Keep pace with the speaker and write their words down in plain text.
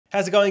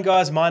How's it going,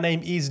 guys? My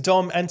name is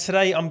Dom, and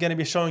today I'm going to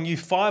be showing you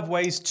 5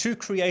 ways to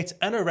create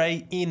an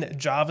array in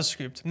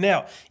JavaScript.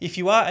 Now, if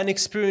you are an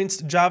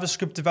experienced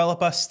JavaScript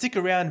developer, stick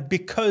around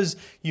because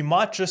you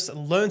might just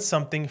learn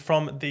something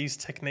from these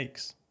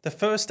techniques. The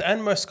first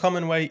and most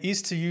common way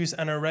is to use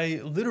an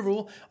array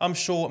literal. I'm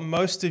sure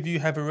most of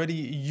you have already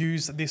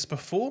used this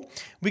before.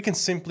 We can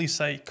simply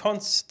say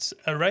const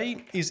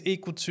array is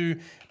equal to,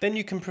 then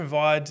you can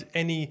provide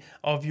any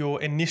of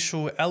your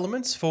initial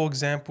elements, for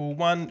example,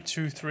 1,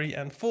 2, 3,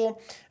 and 4,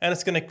 and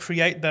it's going to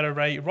create that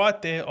array right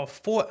there of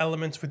 4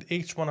 elements with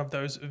each one of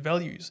those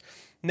values.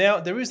 Now,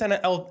 there is an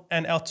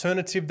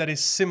alternative that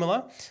is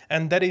similar,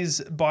 and that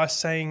is by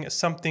saying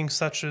something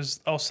such as,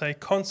 I'll say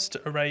const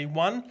array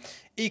 1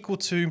 equal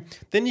to,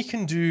 then you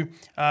can do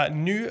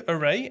new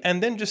array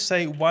and then just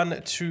say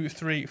 1, 2,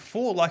 3,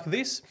 4 like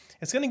this.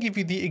 It's going to give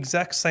you the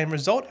exact same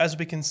result as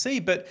we can see,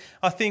 but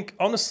I think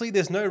honestly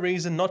there's no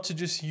reason not to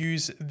just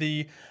use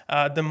the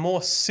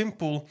more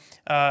simple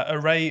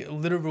array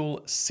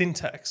literal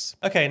syntax.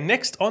 Okay,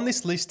 next on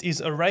this list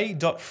is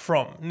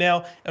array.from.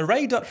 Now,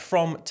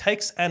 array.from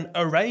takes an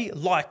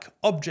array-like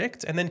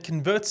object and then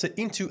converts it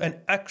into an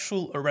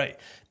actual array.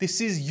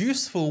 This is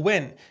useful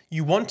when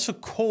you want to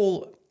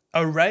call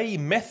array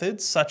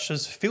methods such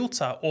as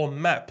filter or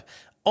map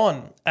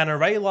on an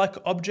array-like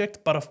object,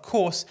 but of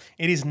course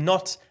it is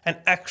not an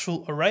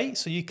actual array,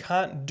 so you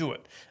can't do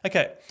it.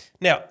 Okay,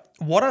 now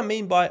what I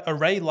mean by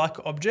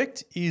array-like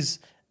object is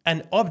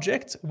an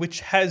object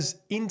which has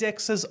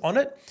indexes on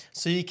it,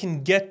 so you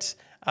can get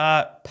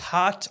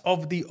part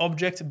of the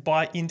object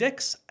by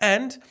index,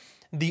 and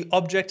the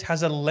object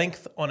has a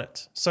length on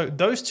it. So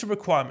those two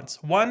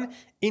requirements: 1,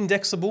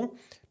 indexable;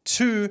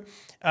 2,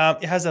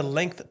 it has a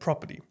length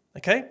property.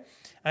 Okay,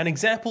 an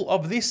example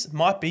of this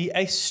might be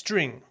a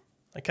string.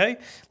 Okay,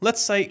 let's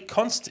say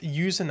const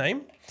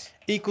username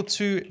equal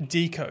to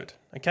dcode.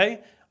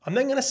 Okay, I'm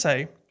then going to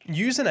say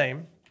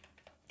username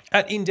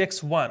at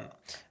index 1.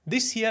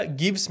 This here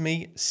gives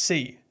me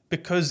C,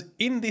 because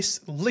in this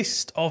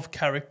list of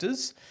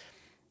characters,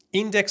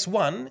 index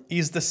 1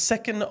 is the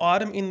second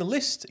item in the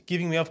list,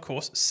 giving me, of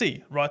course,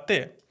 C right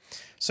there.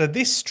 So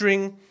this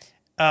string,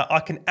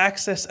 I can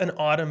access an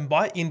item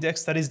by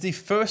index. That is the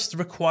first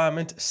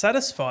requirement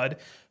satisfied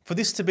for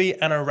this to be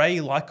an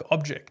array-like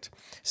object.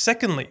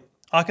 Secondly,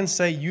 I can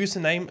say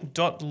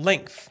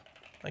username.length.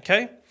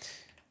 Okay,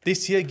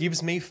 this here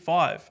gives me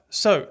 5.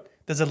 So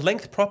there's a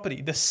length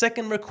property. The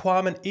second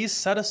requirement is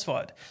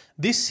satisfied.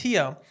 This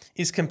here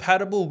is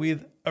compatible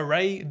with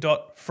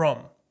array.from.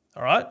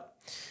 All right.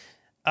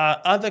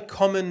 Other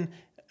common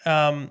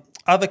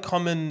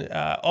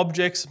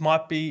objects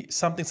might be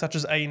something such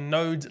as a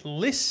node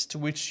list,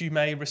 which you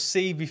may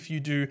receive if you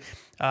do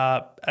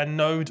a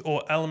node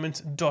or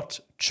element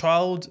dot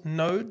child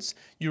nodes.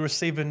 You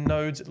receive a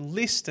node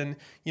list, and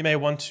you may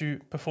want to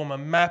perform a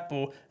map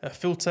or a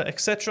filter,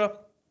 etc.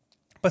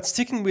 But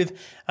sticking with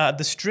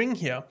the string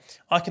here,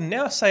 I can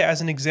now say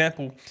as an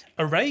example,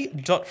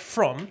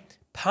 array.from,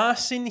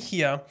 pass in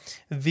here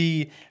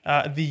the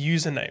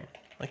username.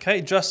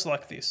 Okay, just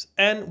like this,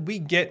 and we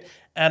get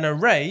an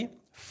array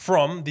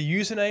from the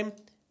username,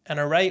 an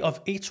array of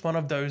each one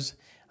of those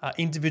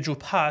individual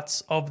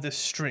parts of the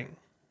string.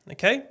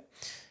 Okay,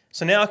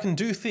 so now I can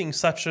do things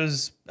such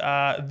as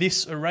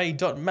this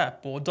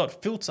array.map or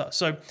 .filter,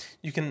 so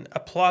you can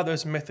apply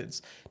those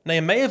methods. Now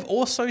you may have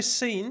also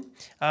seen,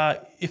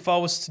 if I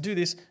was to do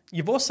this,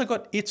 you've also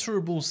got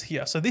iterables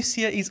here. So this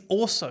here is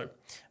also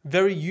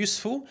very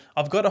useful.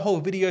 I've got a whole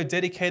video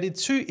dedicated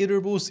to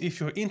iterables. If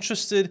you're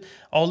interested,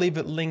 I'll leave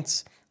it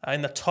linked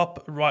in the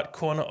top right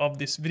corner of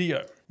this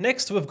video.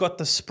 Next, we've got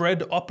the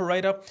spread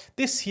operator.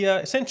 This here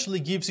essentially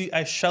gives you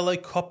a shallow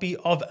copy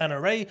of an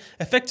array,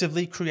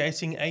 effectively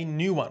creating a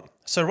new one.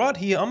 So right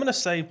here, I'm going to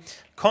say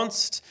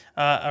const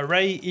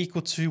array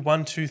equal to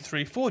 1, 2,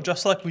 3, 4,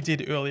 just like we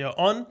did earlier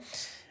on.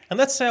 And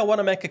let's say I want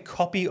to make a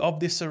copy of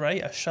this array,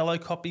 a shallow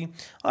copy.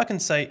 I can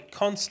say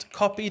const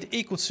copied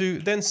equal to,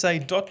 then say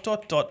dot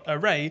dot dot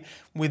array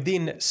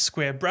within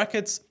square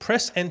brackets,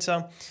 press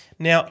enter.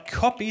 Now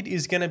copied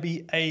is going to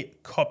be a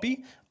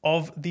copy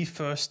of the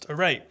first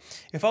array.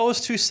 If I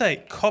was to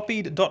say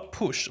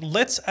copied.push,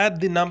 let's add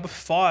the number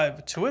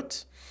 5 to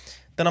it.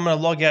 Then I'm going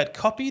to log out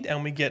copied,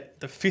 and we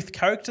get the 5th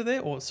character there,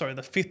 or sorry,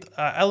 the 5th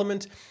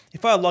element.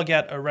 If I log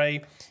out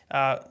array,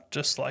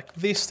 just like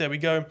this, there we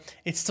go,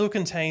 it still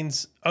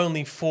contains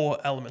only 4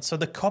 elements. So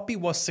the copy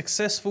was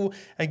successful.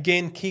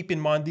 Again, keep in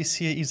mind this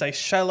here is a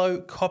shallow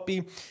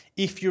copy.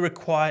 If you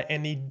require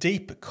any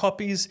deep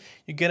copies,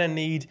 you're going to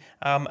need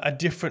a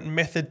different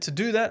method to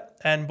do that.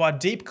 And by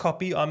deep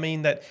copy, I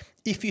mean that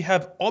if you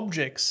have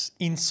objects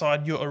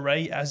inside your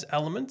array as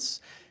elements,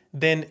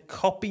 then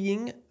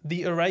copying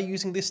the array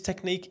using this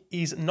technique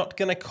is not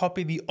going to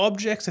copy the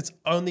objects. It's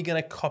only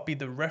going to copy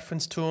the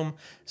reference to them.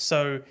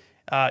 So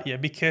yeah,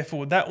 be careful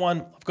with that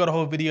one. I've got a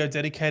whole video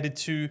dedicated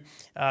to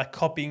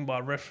copying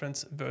by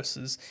reference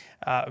versus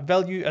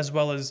value, as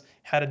well as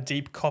how to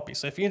deep copy.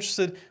 So if you're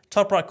interested,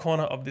 top right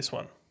corner of this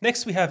one.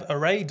 Next, we have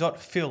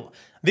array.fill.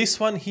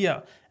 This one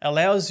here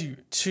allows you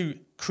to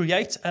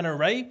create an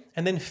array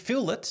and then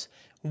fill it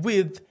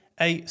with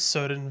a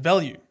certain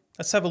value.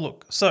 Let's have a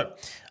look. So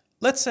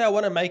let's say I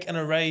want to make an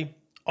array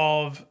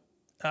of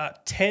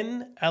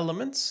 10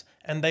 elements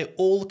and they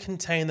all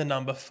contain the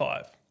number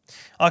 5.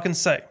 I can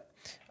say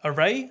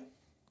array,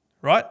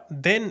 right?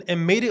 Then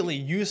immediately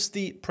use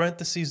the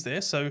parentheses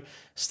there. So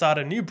start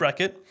a new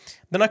bracket.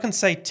 Then I can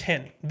say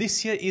 10. This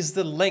here is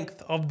the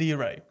length of the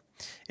array.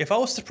 If I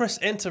was to press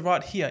enter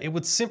right here, it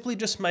would simply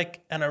just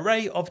make an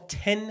array of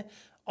 10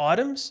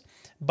 items,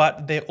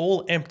 but they're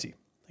all empty,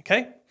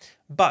 okay?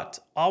 But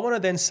I want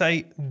to then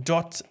say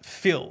dot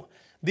fill.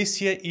 This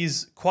here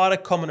is quite a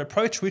common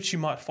approach, which you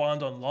might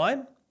find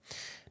online.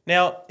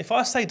 Now, if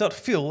I say dot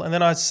fill and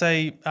then I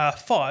say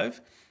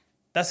 5,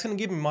 that's going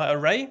to give me my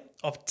array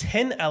of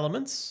 10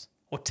 elements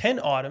or 10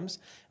 items,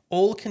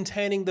 all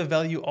containing the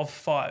value of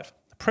 5.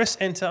 Press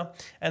enter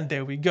and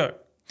there we go.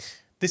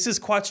 This is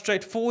quite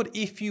straightforward.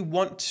 If you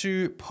want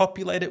to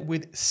populate it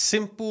with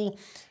simple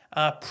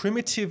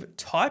primitive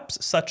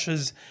types such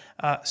as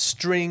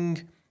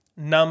string,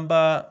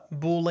 number,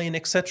 boolean,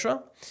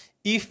 etc.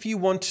 If you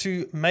want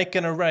to make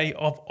an array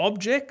of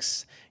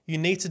objects, you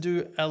need to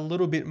do a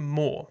little bit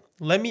more.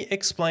 Let me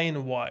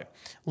explain why.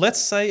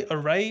 Let's say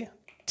array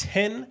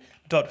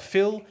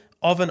 10.fill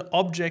of an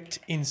object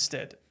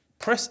instead.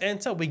 Press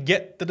enter, we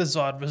get the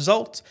desired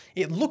result.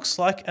 It looks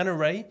like an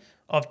array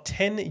of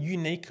 10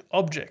 unique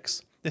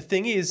objects. The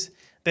thing is,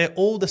 they're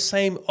all the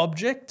same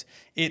object.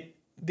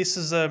 This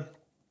is a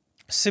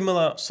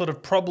similar sort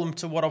of problem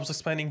to what I was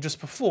explaining just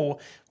before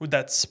with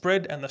that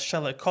spread and the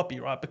shallow copy,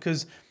 right?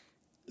 Because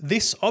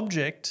this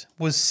object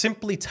was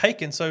simply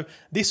taken. So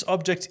this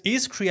object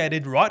is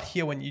created right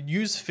here when you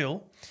use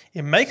fill.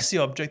 It makes the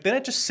object, then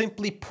it just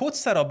simply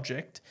puts that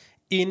object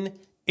in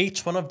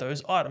each one of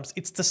those items.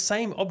 It's the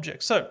same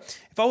object. So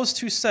if I was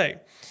to say,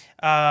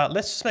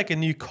 let's just make a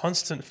new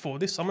constant for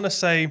this. I'm going to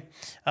say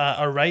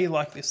array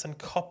like this and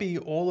copy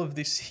all of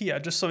this here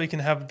just so we can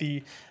have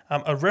the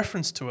a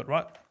reference to it,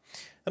 right?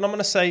 Then I'm going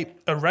to say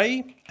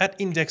array at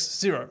index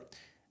 0.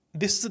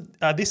 This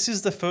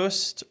is the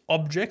first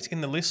object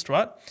in the list,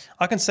 right?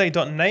 I can say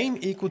 .name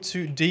equal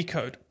to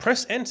dcode.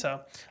 Press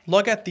enter,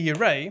 log out the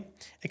array,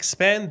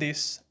 expand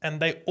this, and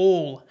they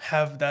all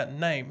have that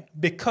name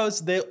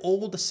because they're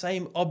all the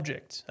same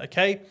object,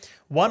 okay?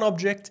 One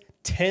object,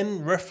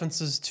 10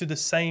 references to the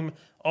same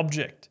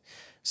object.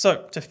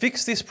 So to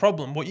fix this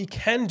problem, what you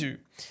can do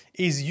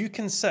is you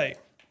can say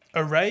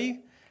array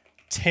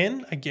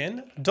 10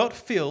 again,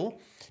 .fill,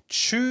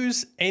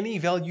 choose any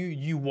value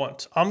you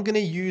want. I'm going to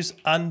use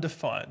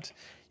undefined.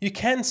 You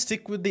can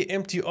stick with the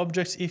empty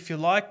objects if you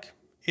like.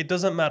 It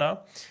doesn't matter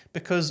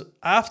because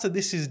after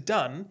this is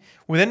done,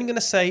 we're then going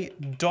to say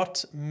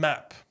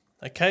 .map.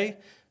 Okay,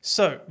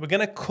 so we're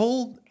going to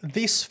call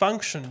this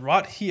function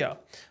right here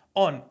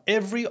on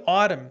every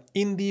item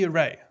in the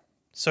array.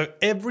 So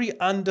every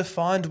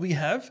undefined we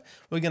have,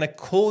 we're going to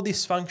call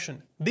this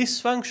function. This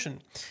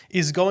function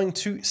is going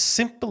to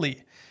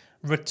simply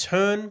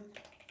return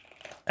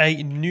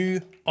a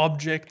new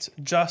object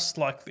just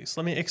like this.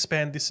 Let me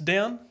expand this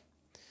down.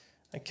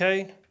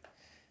 Okay.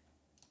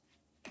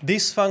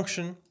 This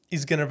function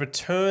is going to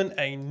return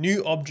a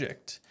new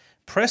object.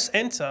 Press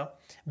enter.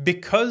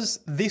 Because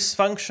this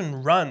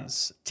function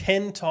runs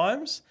 10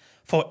 times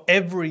for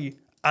every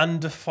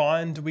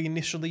undefined we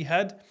initially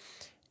had,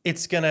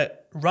 it's going to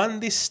run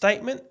this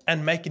statement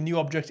and make a new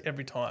object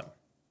every time.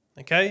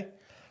 Okay.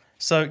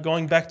 So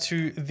going back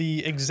to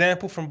the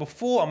example from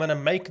before, I'm going to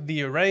make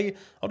the array.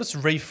 I'll just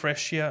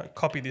refresh here,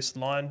 copy this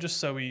line just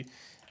so we,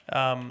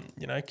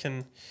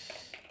 can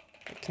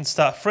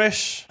start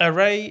fresh.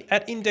 Array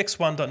at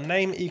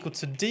index1.name equal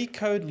to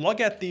dcode,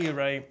 log out the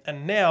array,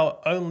 and now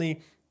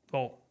only,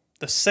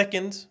 the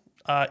second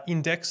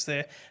index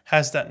there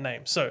has that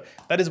name. So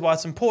that is why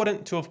it's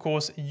important to, of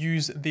course,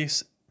 use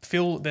this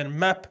fill then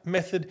map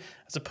method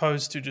as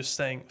opposed to just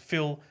saying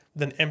fill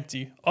then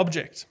empty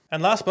object.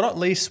 And last but not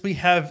least, we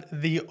have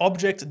the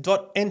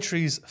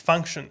object.entries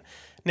function.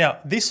 Now,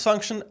 this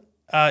function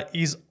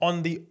is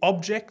on the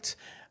object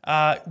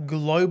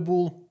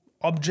global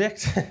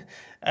object,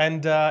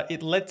 and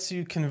it lets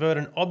you convert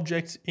an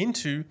object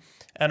into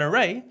an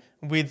array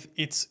with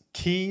its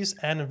keys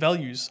and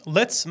values.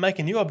 Let's make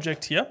a new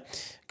object here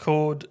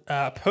called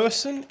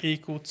person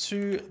equal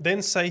to,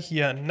 then say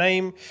here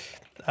name,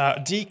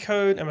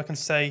 decode, and we can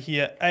say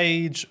here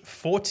age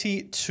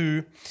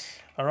 42.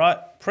 All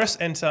right, press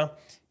enter.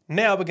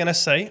 Now we're going to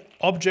say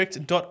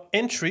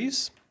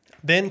object.entries,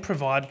 then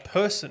provide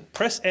person.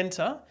 Press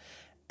enter,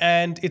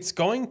 and it's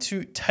going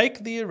to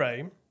take the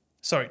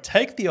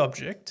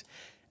object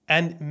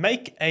and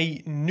make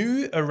a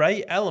new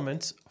array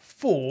element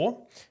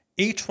for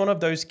each one of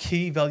those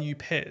key value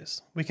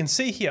pairs. We can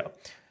see here,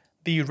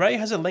 the array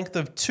has a length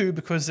of 2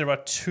 because there are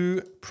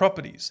 2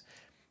 properties.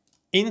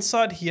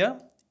 Inside here,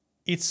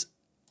 it's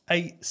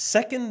a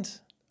second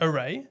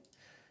array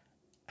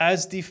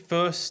as the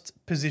first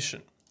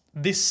position.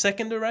 This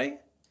second array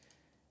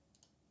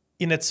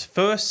in its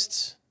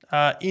first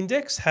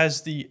index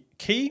has the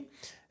key,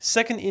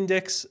 second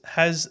index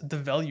has the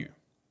value,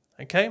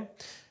 okay?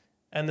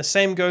 And the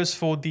same goes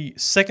for the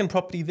second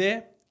property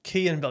there.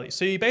 key and value.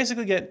 So you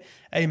basically get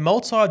a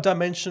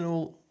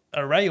multi-dimensional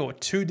array or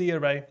 2D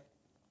array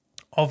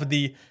of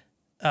the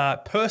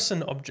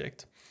person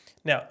object.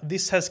 Now,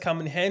 this has come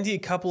in handy a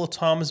couple of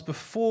times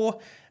before.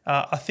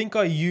 I think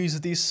I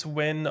used this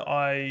when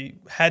I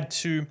had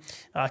to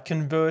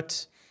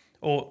convert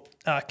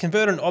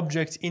an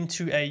object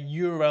into a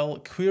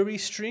URL query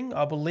string.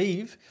 I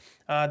believe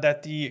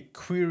that the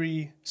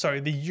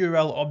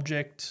URL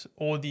object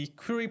or the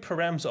query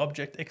params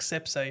object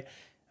accepts a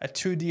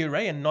 2D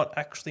array and not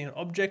actually an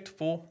object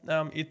for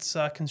its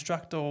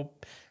constructor or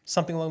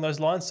something along those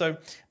lines. So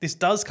this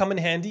does come in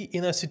handy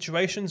in those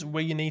situations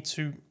where you need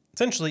to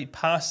essentially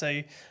pass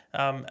a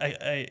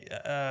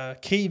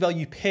key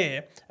value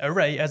pair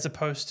array as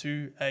opposed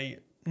to a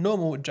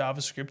normal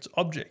JavaScript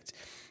object.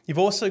 You've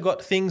also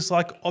got things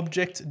like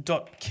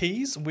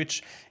object.keys,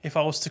 which if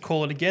I was to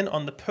call it again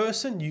on the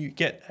person, you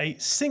get a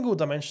single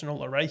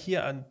dimensional array here,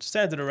 a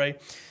standard array,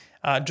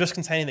 just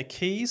containing the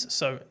keys,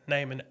 so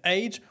name and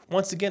age.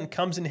 Once again, it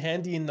comes in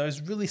handy in those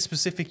really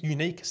specific,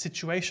 unique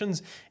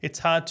situations. It's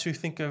hard to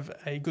think of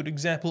a good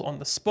example on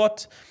the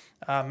spot.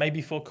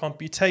 Maybe for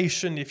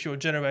computation, if you're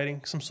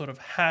generating some sort of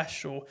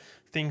hash or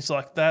things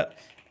like that,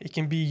 it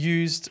can be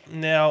used.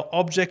 Now,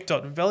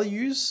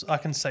 object.values, I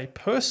can say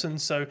person,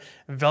 so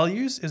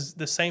values is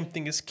the same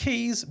thing as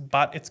keys,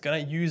 but it's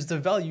going to use the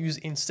values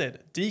instead.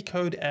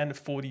 Decode and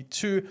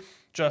 42,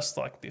 just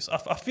like this.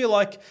 I feel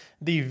like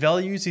the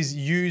values is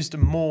used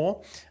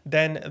more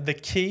than the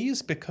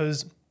keys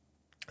because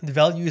the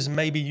values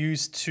may be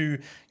used to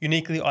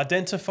uniquely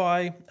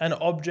identify an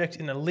object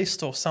in a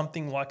list or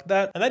something like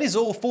that. And that is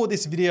all for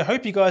this video. I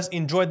hope you guys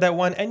enjoyed that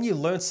one and you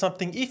learned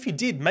something. If you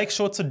did, make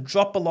sure to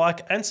drop a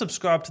like and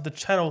subscribe to the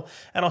channel,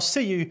 and I'll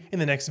see you in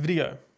the next video.